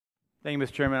Thank you,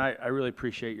 Mr. Chairman. I really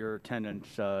appreciate your attendance.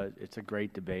 It's a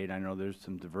great debate. I know there's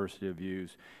some diversity of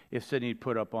views. If Sydney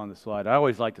put up on the slide, I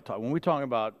always like to talk, when we talk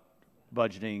about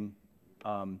budgeting,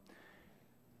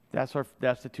 that's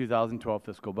the 2012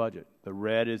 fiscal budget. The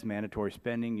red is mandatory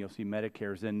spending. You'll see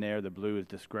Medicare's in there. The blue is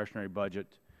discretionary budget,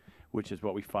 which is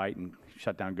what we fight and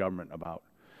shut down government about.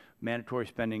 Mandatory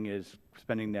spending is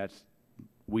spending that's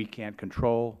we can't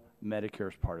control. Medicare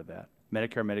is part of that.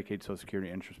 Medicare, Medicaid, Social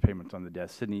Security, interest payments on the debt.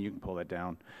 Sydney, you can pull that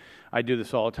down. I do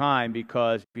this all the time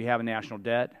because if you have a national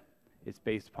debt, it's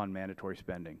based upon mandatory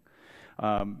spending.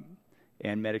 And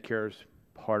Medicare's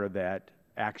part of that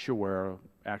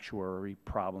actuary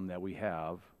problem that we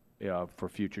have for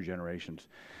future generations.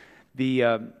 Do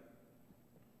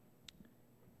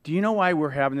you know why we're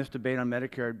having this debate on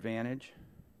Medicare Advantage?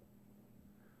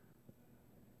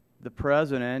 The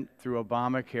President, through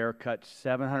Obamacare, cut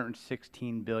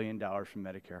 $716 billion from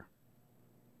Medicare.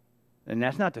 And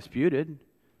that's not disputed.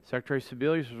 Secretary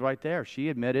Sebelius was right there. She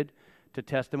admitted to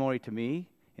testimony to me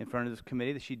in front of this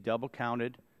committee that she double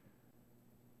counted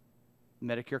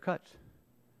Medicare cuts.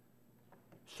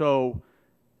 So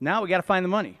now we got to find the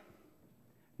money.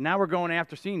 Now we're going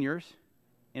after seniors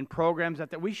in programs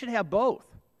that we should have both.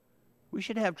 We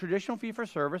should have traditional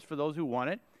fee-for-service for those who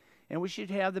want it, and we should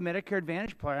have the Medicare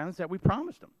Advantage plans that we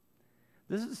promised them.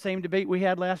 This is the same debate we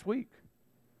had last week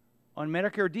on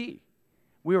Medicare D.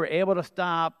 We were able to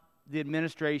stop the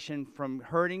administration from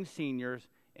hurting seniors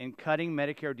and cutting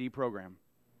Medicare D program.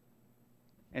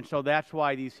 And so that's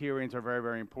why these hearings are very,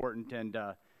 very important. And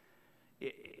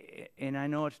I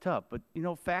know it's tough, but you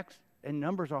know, facts and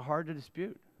numbers are hard to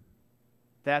dispute.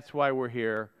 That's why we're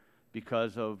here,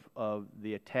 because of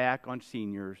the attack on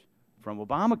seniors from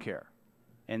Obamacare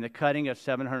and the cutting of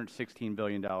 $716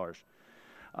 billion.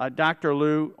 Dr.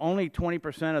 Liu, only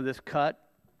 20% of this cut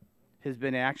has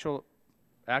been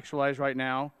actualized right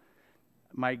now.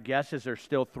 My guess is there's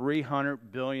still $300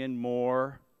 billion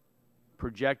more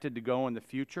projected to go in the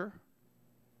future.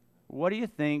 What do you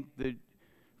think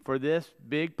for this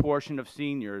big portion of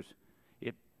seniors,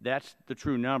 if that's the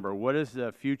true number, what is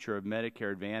the future of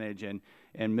Medicare Advantage and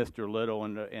Mr. Little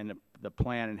and the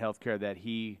plan and health care that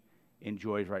he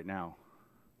enjoys right now?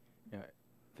 Yeah,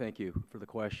 thank you for the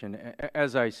question.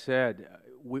 As I said,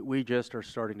 we just are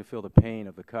starting to feel the pain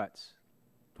of the cuts,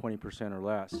 20% or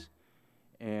less.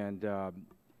 And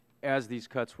as these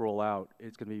cuts roll out,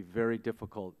 it's going to be very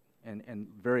difficult and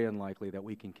very unlikely that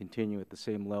we can continue at the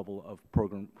same level of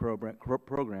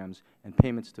programs and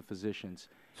payments to physicians.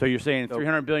 So you're saying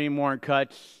 $300 billion more in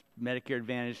cuts, Medicare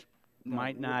Advantage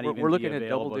might not even be available. We're looking at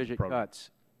double-digit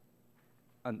cuts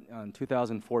on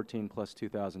 2014 plus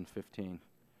 2015.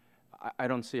 I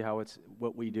don't see how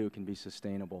what we do can be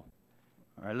sustainable.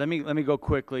 All right, let me go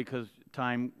quickly because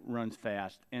time runs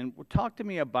fast. And talk to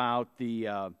me about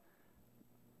the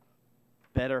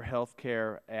better health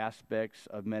care aspects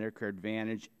of Medicare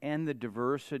Advantage and the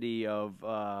diversity of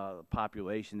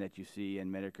population that you see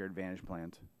in Medicare Advantage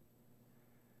plans.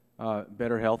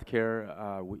 Better health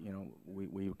care,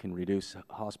 we can reduce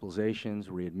hospitalizations,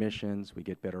 readmissions, we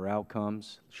get better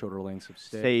outcomes, shorter lengths of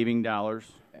stay. Saving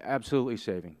dollars. Absolutely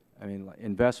saving. I mean,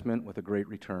 investment with a great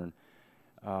return.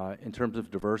 In terms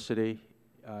of diversity,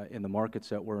 in the markets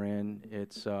that we're in,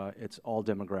 it's all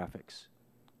demographics.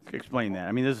 Explain that.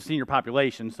 I mean, there's a senior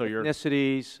population, so you're...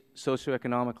 Ethnicities,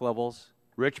 socioeconomic levels.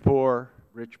 Rich, poor.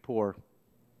 Rich, poor.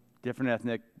 Different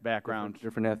ethnic backgrounds.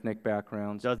 Different ethnic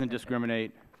backgrounds. Doesn't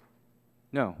discriminate.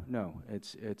 No,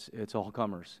 it's all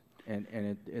comers,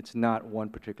 and it's not one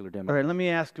particular demographic. All right, let me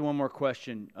ask you one more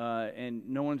question, and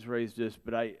no one's raised this,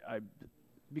 but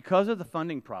because of the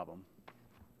funding problem,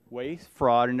 waste,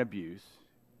 fraud, and abuse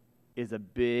is a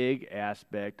big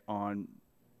aspect on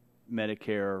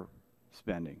Medicare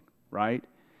spending, right?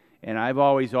 And I've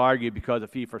always argued because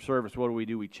of fee-for-service, what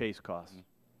do? We chase costs.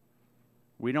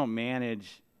 We don't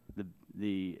manage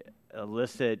the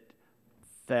illicit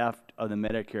theft of the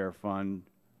Medicare fund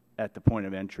at the point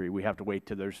of entry. We have to wait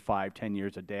till there's 5-10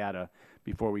 years of data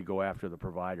before we go after the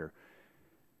provider.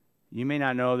 You may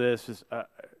not know this,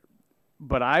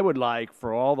 but I would like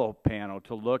for all the panel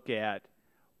to look at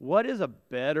what is a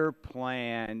better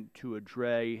plan to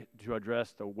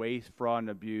address the waste, fraud, and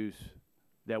abuse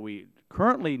that we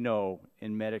currently know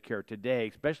in Medicare today,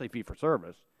 especially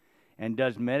fee-for-service, and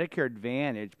does Medicare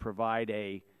Advantage provide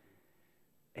a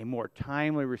more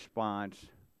timely response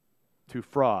to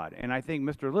fraud? And I think,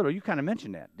 Mr. Little, you kind of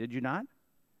mentioned that, did you not?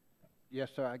 Yes,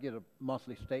 sir. I get a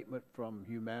monthly statement from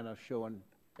Humana showing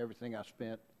everything I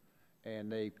spent,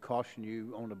 and they caution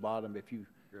you on the bottom if you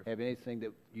have anything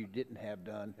that you didn't have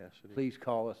done, please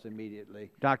call us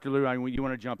immediately. Dr. Liu, you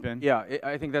want to jump in? Yeah,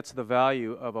 I think that's the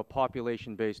value of a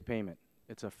population-based payment.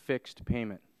 It's a fixed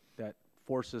payment that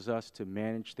forces us to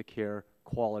manage the care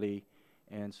quality,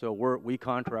 and so we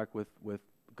contract with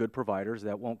good providers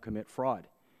that won't commit fraud,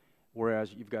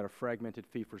 whereas you've got a fragmented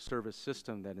fee-for-service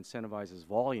system that incentivizes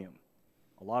volume,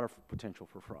 a lot of potential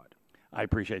for fraud. I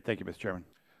appreciate it. Thank you, Mr. Chairman.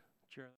 Chair.